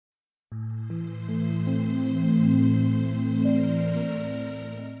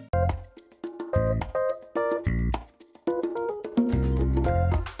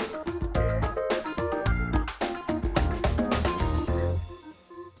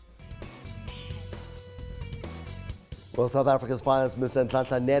Well, South Africa's Finance Minister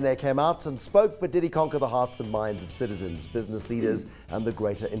Nhlanhla Nene came out and spoke, but did he conquer the hearts and minds of citizens, business leaders and the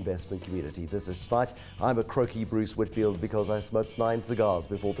greater investment community? This is tonight. I'm a croaky Bruce Whitfield because I smoked 9 cigars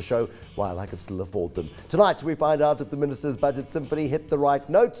before the show while I could still afford them. Tonight we find out if the Minister's budget symphony hit the right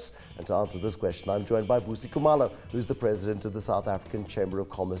notes. And to answer this question, I'm joined by Vusi Khumalo, who's the president of the South African Chamber of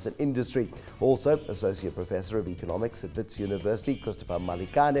Commerce and Industry. Also, Associate Professor of Economics at Wits University Christopher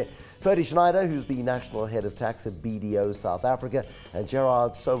Malikane. Ferdie Schneider, who's the National Head of Tax at BDO South Africa, and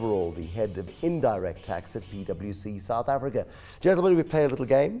Gerard Soverall, the Head of Indirect Tax at PwC South Africa. Gentlemen, we play a little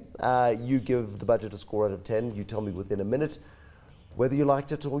game. You give the budget a score out of 10. You tell me within a minute whether you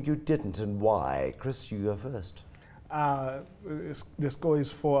liked it or you didn't and why. Chris, you go first. The score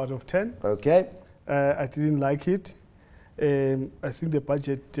is 4 out of 10. Okay. I didn't like it. I think the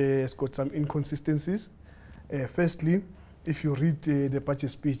budget has got some inconsistencies. Firstly, if you read the budget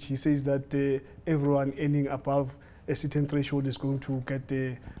speech, he says that everyone earning above a certain threshold is going to get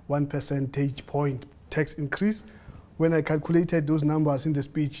a 1 percentage point tax increase. When I calculated those numbers in the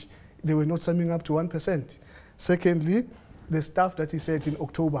speech, they were not summing up to 1%. Secondly, the stuff that he said in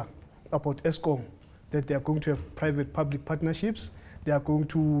October about Eskom, that they are going to have private-public partnerships, they are going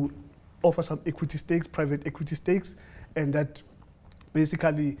to offer some equity stakes, private equity stakes, and that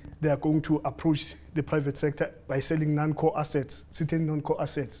basically they are going to approach the private sector by selling non-core assets, certain non-core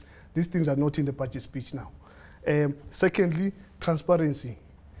assets. These things are not in the budget speech now. Secondly, transparency.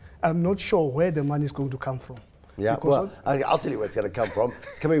 I'm not sure where the money is going to come from. Yeah, well, I'll tell you where it's going to come from.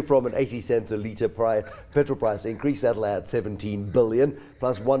 It's coming from an 80 cents a litre petrol price increase. That'll add 17 billion,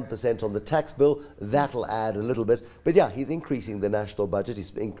 plus 1% on the tax bill. That'll add a little bit. But yeah, he's increasing the national budget. He's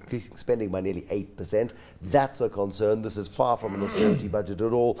increasing spending by nearly 8%. That's a concern. This is far from an austerity budget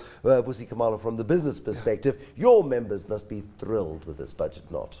at all. Vusi Khumalo, from the business perspective, your members must be thrilled with this budget,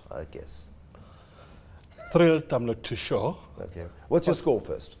 not, I guess. Thrilled, I'm not too sure. Okay. What's your score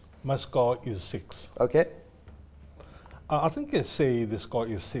first? My score is 6. Okay. I think I say the score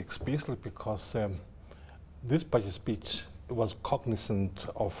is 6, basically because this budget speech was cognizant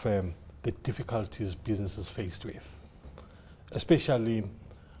of the difficulties businesses faced with, especially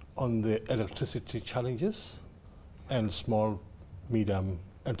on the electricity challenges and small, medium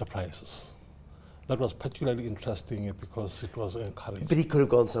enterprises. That was particularly interesting because it was encouraging. But he could have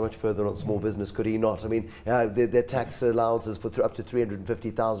gone so much further on small business, could he not? I mean, their tax allowances for up to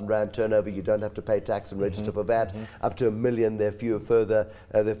 350,000 rand turnover, you don't have to pay tax and register for VAT. Up to 1 million, there are further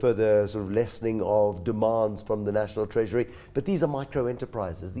sort of lessening of demands from the National Treasury. But these are micro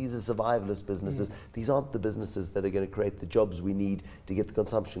enterprises. These are survivalist businesses. These aren't the businesses that are going to create the jobs we need to get the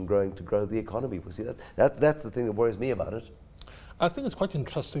consumption growing to grow the economy. We see that's the thing that worries me about it. I think it's quite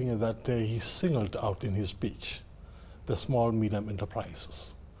interesting that he singled out in his speech the small, medium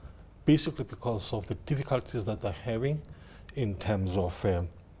enterprises, basically because of the difficulties that they're having in terms of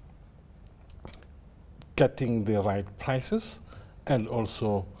getting the right prices and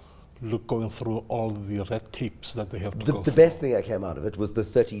also going through all the red tapes that they have to go through. The best thing that came out of it was the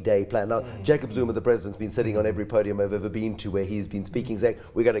 30-day plan. Now, Jacob Zuma, the president's been sitting on every podium I've ever been to where he's been speaking, saying,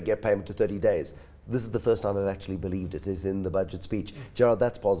 we're going to get payment to 30 days. This is the first time I've actually believed it is in the budget speech. Gerard,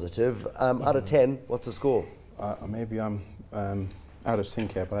 that's positive. Out of 10, what's the score? Maybe I'm out of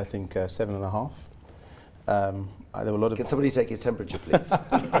sync here, but I think 7.5. There were a lot of. Can somebody take his temperature, please?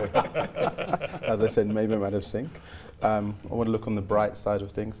 As I said, maybe I'm out of sync. I want to look on the bright side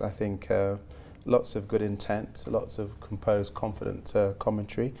of things. I think lots of good intent, lots of composed, confident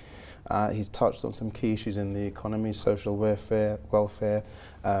commentary. He's touched on some key issues in the economy, social welfare,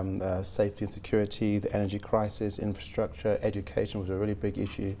 safety and security, the energy crisis, infrastructure, education was a really big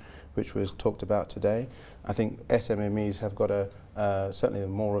issue which was talked about today. I think SMMEs have got certainly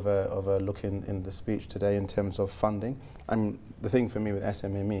more of a look in the speech today in terms of funding. And the thing for me with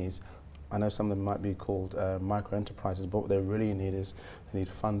SMMEs, I know some of them might be called micro enterprises, but what they really need is they need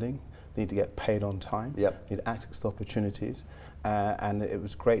funding, they need to get paid on time, they need access to opportunities. And it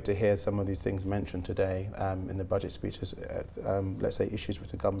was great to hear some of these things mentioned today in the budget speeches, let's say issues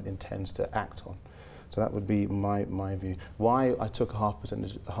which the government intends to act on. So that would be my view. Why I took half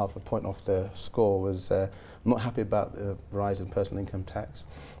a point off the score was I'm not happy about the rise in personal income tax.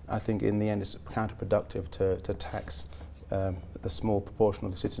 I think in the end it's counterproductive to tax a small proportion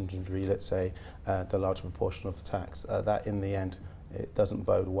of the citizenry, let's say, the larger proportion of the tax. That in the end, it doesn't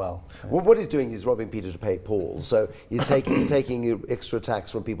bode well. Well, what he's doing is robbing Peter to pay Paul. So he's taking extra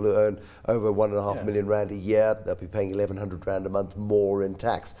tax from people who earn over 1.5 million rand a year. They'll be paying 1,100 rand a month more in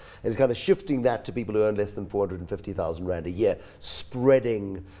tax. And he's kind of shifting that to people who earn less than 450,000 rand a year,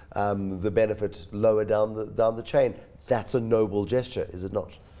 spreading the benefit lower down the chain. That's a noble gesture, is it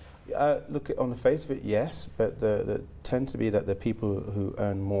not? Look, on the face of it, yes, but the tends to be that the people who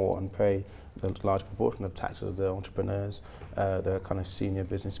earn more and pay the large proportion of taxes are the entrepreneurs, the kind of senior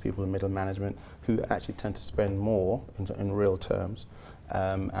business people in middle management, who actually tend to spend more in real terms,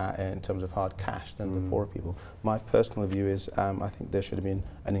 in terms of hard cash than the poorer people. My personal view is I think there should have been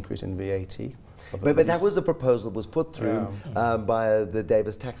an increase in VAT. But that was a proposal that was put through by the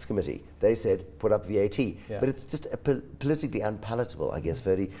Davis Tax Committee. They said put up VAT. Yeah. But it's just politically unpalatable, I guess,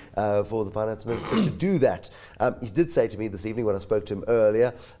 Ferdie, for the Finance Minister to do that. He did say to me this evening when I spoke to him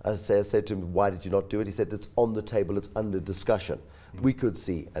earlier, I said to him, why did you not do it? He said it's on the table, it's under discussion. We could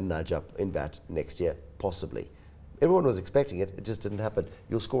see a nudge up in VAT next year, possibly. Everyone was expecting it, it just didn't happen.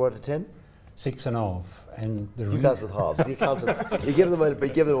 Your score out of 10? 6.5, and you guys with halves, the accountants, you give them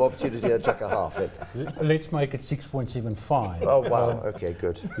an opportunity to chuck a half in. Let's make it 6.75. Oh wow, okay,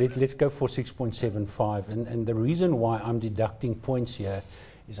 good. Let's go for 6.75, and the reason why I'm deducting points here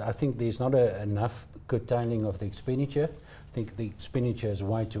is I think there's not enough curtailing of the expenditure. I think the expenditure is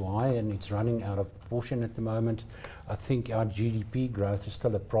way too high and it's running out of proportion at the moment. I think our GDP growth is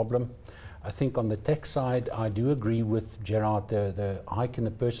still a problem. I think on the tax side, I do agree with Gerard, the hike in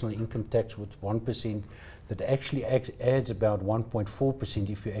the personal income tax with 1%, that actually adds about 1.4%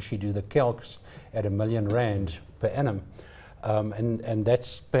 if you actually do the calcs at R1 million per annum. And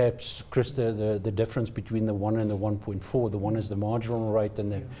that's perhaps, Chris, the difference between the 1 and the 1.4. The one is the marginal rate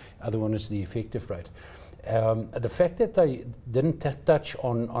and the other one is the effective rate. The fact that they didn't touch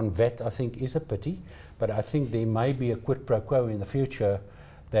on VAT, I think, is a pity, but I think there may be a quid pro quo in the future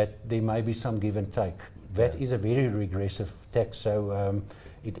that there may be some give and take. VAT is a very regressive tax, so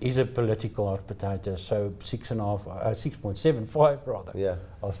it is a political hot potato, so 6.75 rather. Yeah.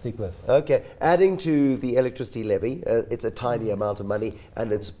 I'll stick with. Okay, adding to the electricity levy, it's a tiny amount of money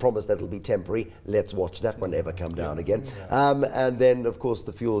and it's promised that it'll be temporary. Let's watch that one ever come down again. And then, of course,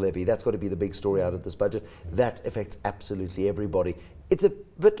 the fuel levy. That's got to be the big story out of this budget. That affects absolutely everybody. It's a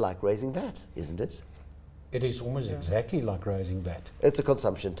bit like raising VAT, isn't it? It is almost exactly like raising VAT. It's a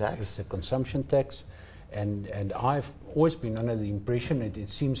consumption tax. It's a consumption tax, and I've always been under the impression, it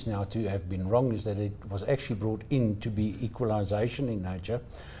seems now to have been wrong, is that it was actually brought in to be equalization in nature,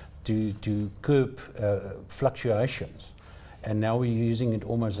 to curb fluctuations, and now we're using it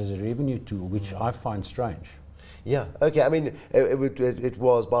almost as a revenue tool, which I find strange. Yeah, okay. I mean, it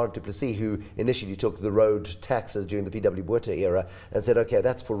was Baron du Plessis who initially took the road taxes during the PW Botha era and said, okay,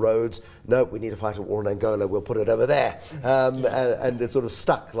 that's for roads. No, we need to fight a war in Angola. We'll put it over there. And it's sort of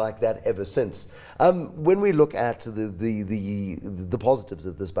stuck like that ever since. When we look at the positives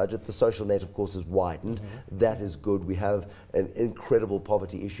of this budget, the social net, of course, is widened. That is good. We have an incredible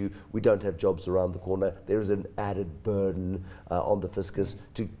poverty issue. We don't have jobs around the corner. There is an added burden on the fiscus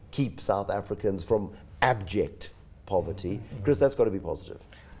to keep South Africans from abject poverty. Chris, that's got to be positive.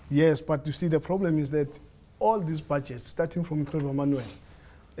 Yes, but you see, the problem is that all these budgets, starting from Trevor Manuel,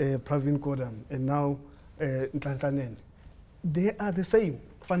 Pravin Gordhan, and now Nhlanhla Nene, they are the same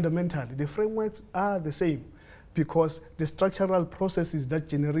fundamentally. The frameworks are the same because the structural processes that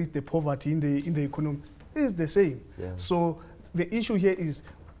generate the poverty in the economy is the same. Yeah. So the issue here is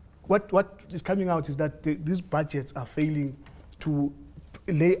what is coming out is that these budgets are failing to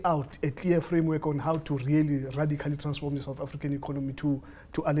lay out a clear framework on how to really radically transform the South African economy to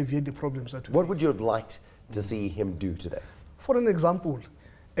alleviate the problems that we What face. would you have liked to see him do today? For an example,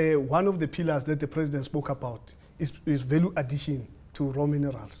 one of the pillars that the president spoke about is value addition to raw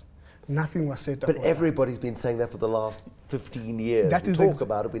minerals. Nothing was said about But everybody's been saying that for the last 15 years. That we is talk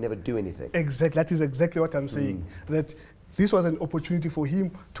about it, we never do anything. Exactly, that is exactly what I'm saying. That this was an opportunity for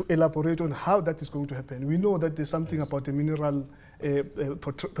him to elaborate on how that is going to happen. We know that there's something about the Mineral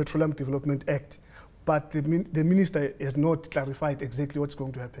Petroleum Development Act, but the minister has not clarified exactly what's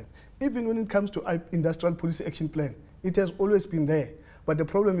going to happen. Even when it comes to Industrial Policy Action Plan, it has always been there. But the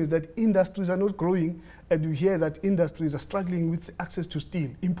problem is that industries are not growing, and you hear that industries are struggling with access to steel,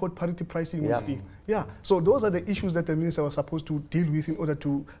 import parity pricing with steel. Yeah, so those are the issues that the minister was supposed to deal with in order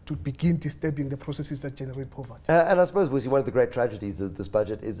to begin disturbing the processes that generate poverty. And I suppose, Vusi, one of the great tragedies of this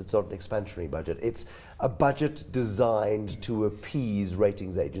budget is it's not an expansionary budget. It's a budget designed to appease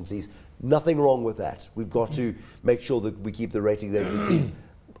ratings agencies. Nothing wrong with that. We've got to make sure that we keep the ratings agencies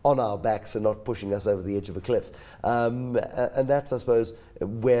on our backs and not pushing us over the edge of a cliff. And that's, I suppose,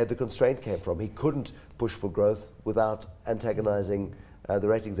 where the constraint came from. He couldn't push for growth without antagonizing the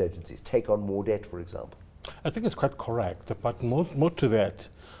ratings agencies, take on more debt, for example. I think it's quite correct, but more to that,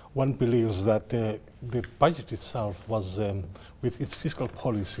 one believes that the budget itself was, with its fiscal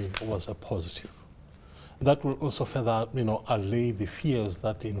policy, was a positive. That will also further, allay the fears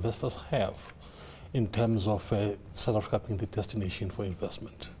that the investors have in terms of South Africa being the destination for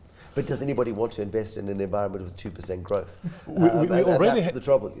investment. But does anybody want to invest in an environment with 2% growth? We already that's the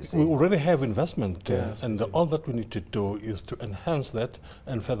trouble, you see. We already have investment, and all that we need to do is to enhance that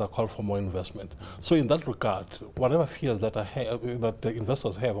and further call for more investment. So in that regard, whatever fears that that the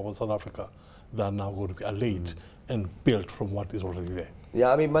investors have about South Africa, they are now going to be allayed and built from what is already there.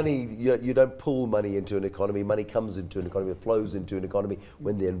 Yeah, I mean, money, you don't pull money into an economy. Money comes into an economy, it flows into an economy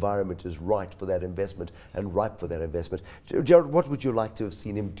when the environment is right for that investment and ripe for that investment. Gerard, what would you like to have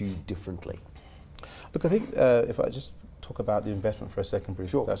seen him do differently? Look, I think if I just talk about the investment for a second, Bruce,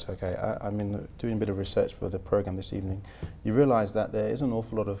 sure. if that's okay. I mean, doing a bit of research for the program this evening, you realise that there is an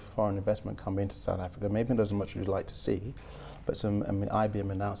awful lot of foreign investment coming into South Africa, maybe not as much as you'd like to see. But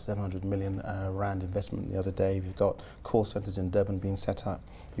IBM announced 700 million rand investment the other day. We've got call centres in Durban being set up.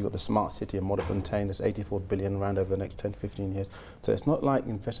 You've got the smart city of Modderfontein. There's 84 billion rand over the next 10 to 15 years. So it's not like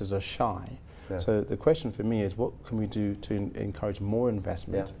investors are shy. Yeah. So the question for me is, what can we do to encourage more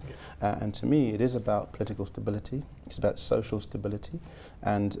investment? Yeah. And to me, it is about political stability. It's about social stability.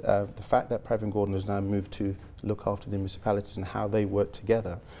 And the fact that Pravin Gordhan has now moved to look after the municipalities and how they work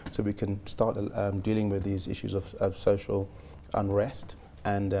together, so we can start dealing with these issues of social unrest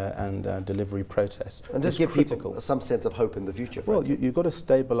and delivery protests. And just give people some sense of hope in the future. Well, you've got to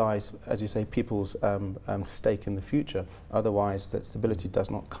stabilise, as you say, people's stake in the future. Otherwise, that stability does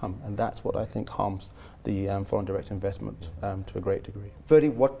not come. And that's what I think harms the foreign direct investment to a great degree.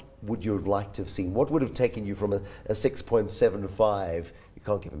 Ferdie, what would you have liked to have seen? What would have taken you from a 6.75, you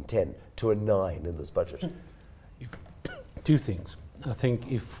can't give him 10, to a 9 in this budget? Two things. I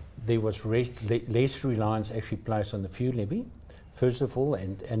think if there was less reliance actually placed on the fuel levy, first of all,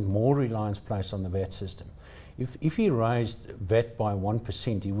 and more reliance placed on the VAT system. If he raised VAT by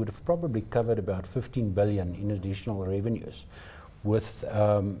 1%, he would have probably covered about 15 billion in additional revenues, with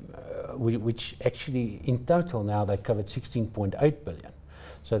which actually in total now they covered 16.8 billion.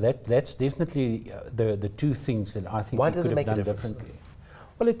 So that's definitely the two things that I think Why we does could it make have a done difference? differently.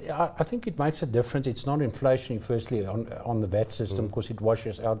 Well, I think it makes a difference. It's not inflationary, firstly, on the VAT system, because it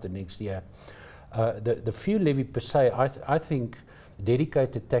washes out the next year. The fuel levy per se, I think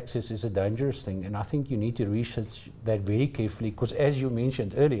dedicated taxes is a dangerous thing, and I think you need to research that very carefully, because as you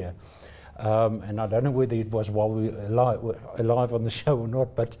mentioned earlier, and I don't know whether it was while we were alive on the show or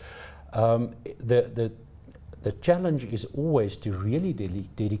not, but the challenge is always to really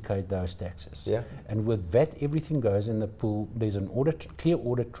dedicate those taxes. Yeah. And with that, everything goes in the pool. There's an clear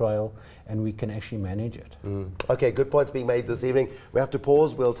audit trail, and we can actually manage it. Okay, good points being made this evening. We have to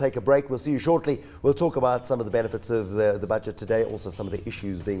pause. We'll take a break. We'll see you shortly. We'll talk about some of the benefits of the budget today, also some of the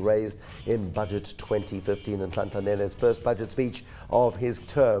issues being raised in Budget 2015 and Nhlanhla Nene's first budget speech of his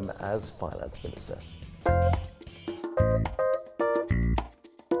term as Finance Minister.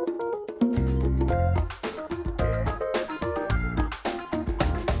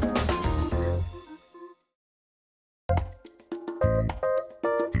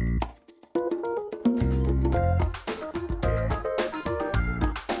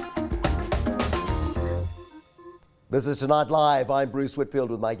 This is Tonight Live. I'm Bruce Whitfield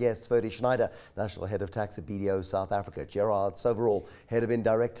with my guests, Ferdie Schneider, National Head of Tax at BDO South Africa, Gerard Soverall, Head of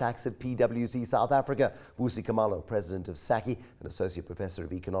Indirect Tax at PwC South Africa, Vusi Khumalo, President of SACCI and Associate Professor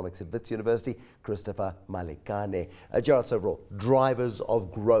of Economics at Wits University Christopher Malikane. Gerard Soverall, drivers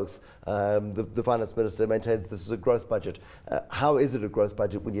of growth. The Finance Minister maintains this is a growth budget. How is it a growth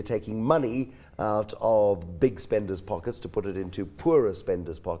budget when you're taking money out of big spenders' pockets to put it into poorer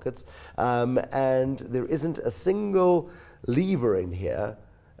spenders' pockets, and there isn't a single lever in here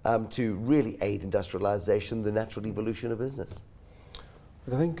to really aid industrialization, the natural evolution of business?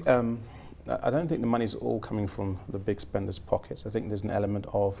 I think I don't think the money's all coming from the big spenders' pockets. I think there's an element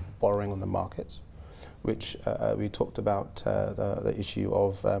of borrowing on the markets, which we talked about the issue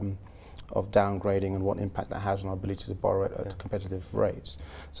of downgrading and what impact that has on our ability to borrow at competitive rates.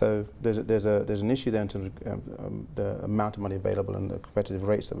 So there's an issue there in terms of the amount of money available and the competitive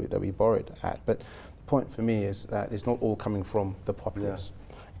rates that we borrow it at. But the point for me is that it's not all coming from the populace.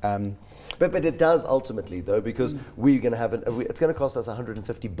 Yeah. But it does ultimately, though, because we're going to have it's going to cost us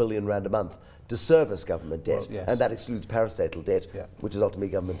 150 billion rand a month to service government debt, well, yes, and that excludes parastatal debt, yeah, which is ultimately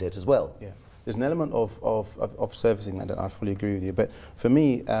government debt as well. Yeah, there's an element of servicing that I fully agree with you. But for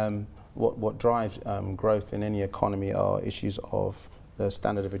me, what drives growth in any economy are issues of the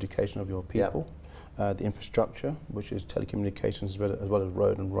standard of education of your people, yep, the infrastructure, which is telecommunications as well as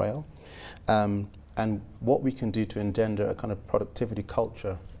road and rail, and what we can do to engender a kind of productivity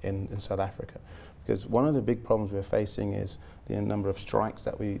culture in South Africa. Because one of the big problems we're facing is the number of strikes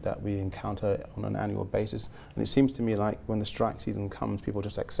that we encounter on an annual basis. And it seems to me like when the strike season comes, people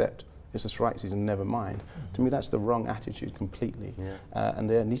just accept it's a strike season, never mind. To me, that's the wrong attitude completely. And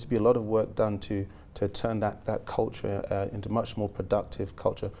there needs to be a lot of work done to turn that culture into much more productive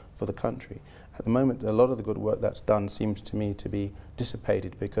culture for the country. At the moment, a lot of the good work that's done seems to me to be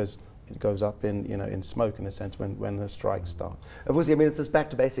dissipated because it goes up in smoke, in a sense, when the strikes start. Vusi, I mean, it's this back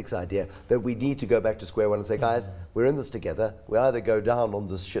to basics idea that we need to go back to square one and say, guys, we're in this together. We either go down on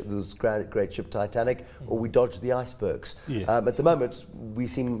this ship, this great ship Titanic, or we dodge the icebergs. At the moment, we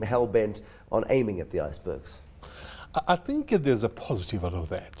seem hell-bent on aiming at the icebergs. I think there's a positive out of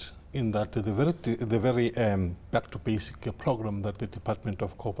that, in that the very back to basic program that the Department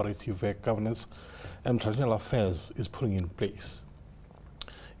of Cooperative Governance and Traditional Affairs is putting in place,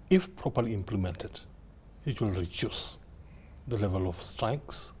 if properly implemented, it will reduce the level of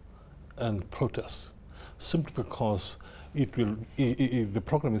strikes and protests, simply because the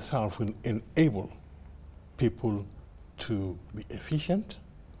program itself will enable people to be efficient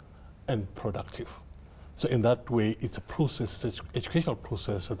and productive. So in that way, it's a process, it's an educational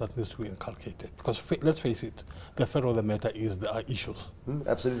process that needs to be inculcated. Because let's face it, the fact of the matter is there are issues.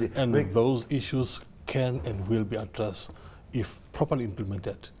 Absolutely. And those issues can and will be addressed if properly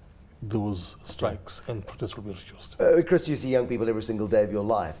implemented. Those strikes and protests will be reduced. Chris, you see young people every single day of your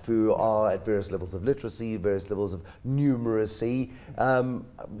life who are at various levels of literacy, various levels of numeracy. I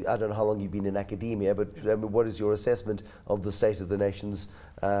don't know how long you've been in academia, but what is your assessment of the state of the nation's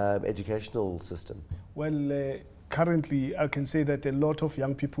educational system? Well, currently I can say that a lot of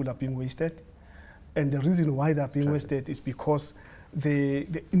young people are being wasted. And the reason why they are being wasted is because the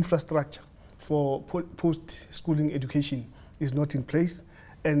infrastructure for post-schooling education is not in place.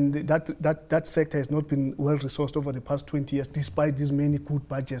 And that sector has not been well resourced over the past 20 years, despite these many good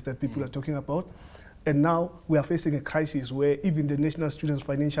budgets that people are talking about. And now we are facing a crisis where even the National Students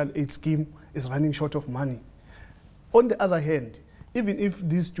Financial Aid Scheme is running short of money. On the other hand, even if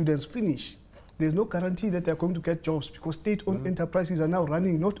these students finish, there's no guarantee that they're going to get jobs, because state-owned enterprises are now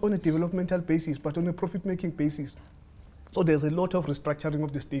running not on a developmental basis, but on a profit-making basis. So there's a lot of restructuring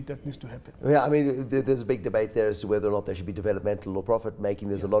of the state that needs to happen. Yeah, I mean, there's a big debate there as to whether or not they should be developmental or profit-making.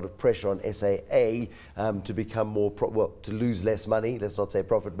 There's a lot of pressure on SAA to become more, to lose less money, let's not say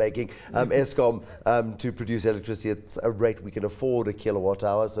profit-making. Eskom to produce electricity at a rate we can afford a kilowatt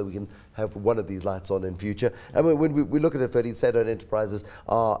hour, so we can have one of these lights on in future. And when we look at it, Ferdie, state-owned enterprises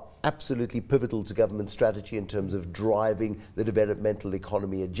are absolutely pivotal to government strategy in terms of driving the developmental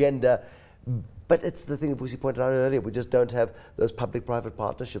economy agenda. But it's the thing that Vusi pointed out earlier, we just don't have those public-private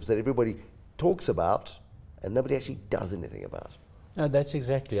partnerships that everybody talks about and nobody actually does anything about. No, that's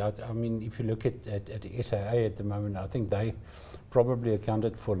exactly. I mean, if you look at SAA at the moment, I think they probably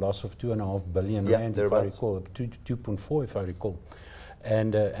accounted for a loss of 2.5 billion rand, if I recall, 2.4 if I recall.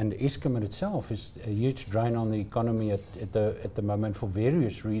 And Eskom in itself is a huge drain on the economy at the moment for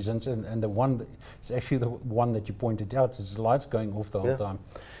various reasons. And the one, it's actually the one that you pointed out, is the lights going off the whole time.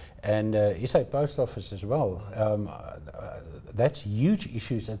 And SA Post Office as well. That's huge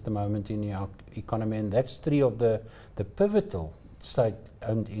issues at the moment in our economy, and that's three of the pivotal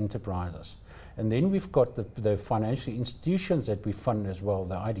state-owned enterprises. And then we've got the financial institutions that we fund as well,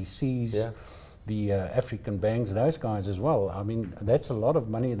 the IDCs, the African banks, those guys as well. I mean, that's a lot of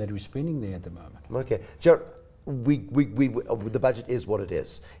money that we're spending there at the moment. Okay. Gerard, the budget is what it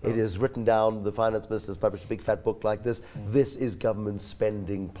is. It is written down. The Finance Minister has published a big fat book like this. This is government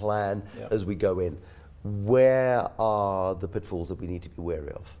spending plan as we go in. Where are the pitfalls that we need to be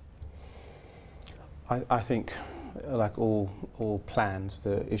wary of? I think, like all plans,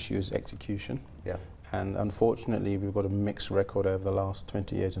 the issue is execution. Yeah. And unfortunately, we've got a mixed record over the last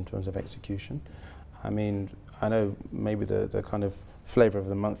 20 years in terms of execution. I mean, I know maybe the kind of flavour of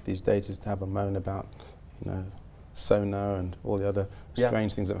the month these days is to have a moan about, you know, Sona and all the other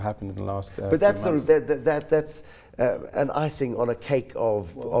strange things that have happened in the last but that's sort of that's an icing on a cake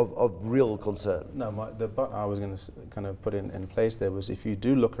of real concern. No, the button I was going to kind of put in place there was, if you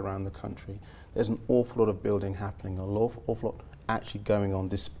do look around the country, there's an awful lot of building happening, an awful lot actually going on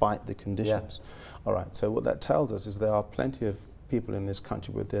despite the conditions. All right, so what that tells us is there are plenty of people in this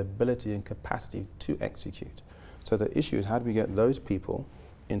country with the ability and capacity to execute. So the issue is, how do we get those people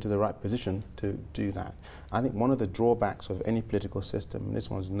into the right position to do that? I think one of the drawbacks of any political system, and this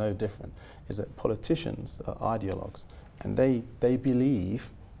one's no different, is that politicians are ideologues, and they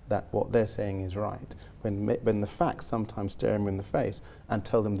believe that what they're saying is right, when the facts sometimes stare them in the face and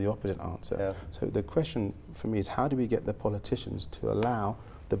tell them the opposite answer. So the question for me is, how do we get the politicians to allow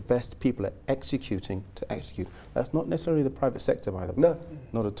the best people at executing to execute? That's not necessarily the private sector, by the way. No,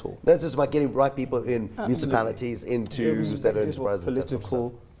 not at all. That's just about getting right people in municipalities into state-owned enterprises.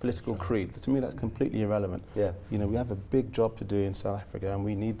 Political political creed. To me, that's completely irrelevant. Yeah. You know, we have a big job to do in South Africa, and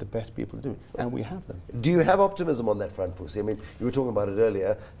we need the best people to do it, and we have them. Do you have optimism on that front, Vusi? I mean, you were talking about it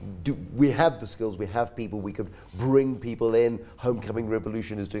earlier. Do we have the skills, we have people, we could bring people in. Homecoming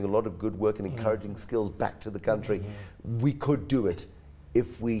Revolution is doing a lot of good work and encouraging skills back to the country. We could do it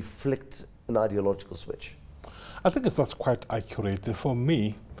if we flicked an ideological switch. I think that's quite accurate. For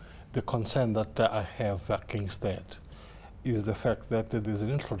me, the concern that I have against that is the fact that there's an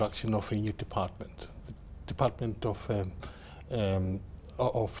introduction of a new department, the Department of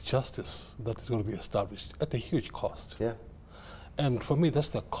Justice, that is going to be established at a huge cost. Yeah. And for me, that's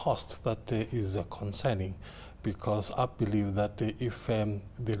the cost that is concerning, because I believe that if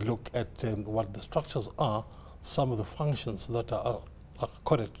they look at what the structures are, some of the functions that are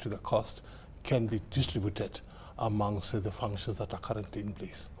accorded to the cost can be distributed amongst the functions that are currently in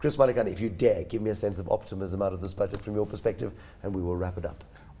place. Chris Malikane, if you dare, give me a sense of optimism out of this budget from your perspective, and we will wrap it up.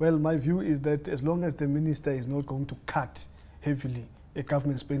 Well, my view is that as long as the minister is not going to cut heavily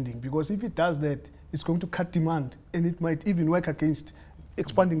government spending, because if it does that, it's going to cut demand, and it might even work against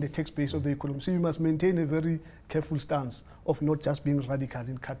expanding the tax base of the economy. So you must maintain a very careful stance of not just being radical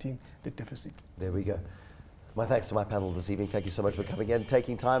in cutting the deficit. There we go. My thanks to my panel this evening. Thank you so much for coming in,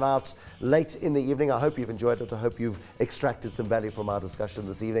 taking time out late in the evening. I hope you've enjoyed it. I hope you've extracted some value from our discussion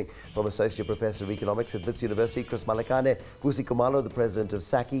this evening. From Associate Professor of Economics at Wits University, Chris Malikane, Vusi Khumalo, the President of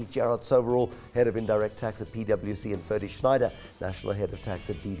SACCI, Gerard Soverall, Head of Indirect Tax at PwC, and Ferdie Schneider, National Head of Tax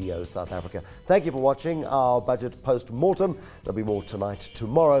at BDO South Africa. Thank you for watching our budget post-mortem. There'll be more tonight,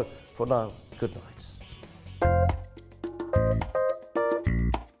 tomorrow. For now, good night.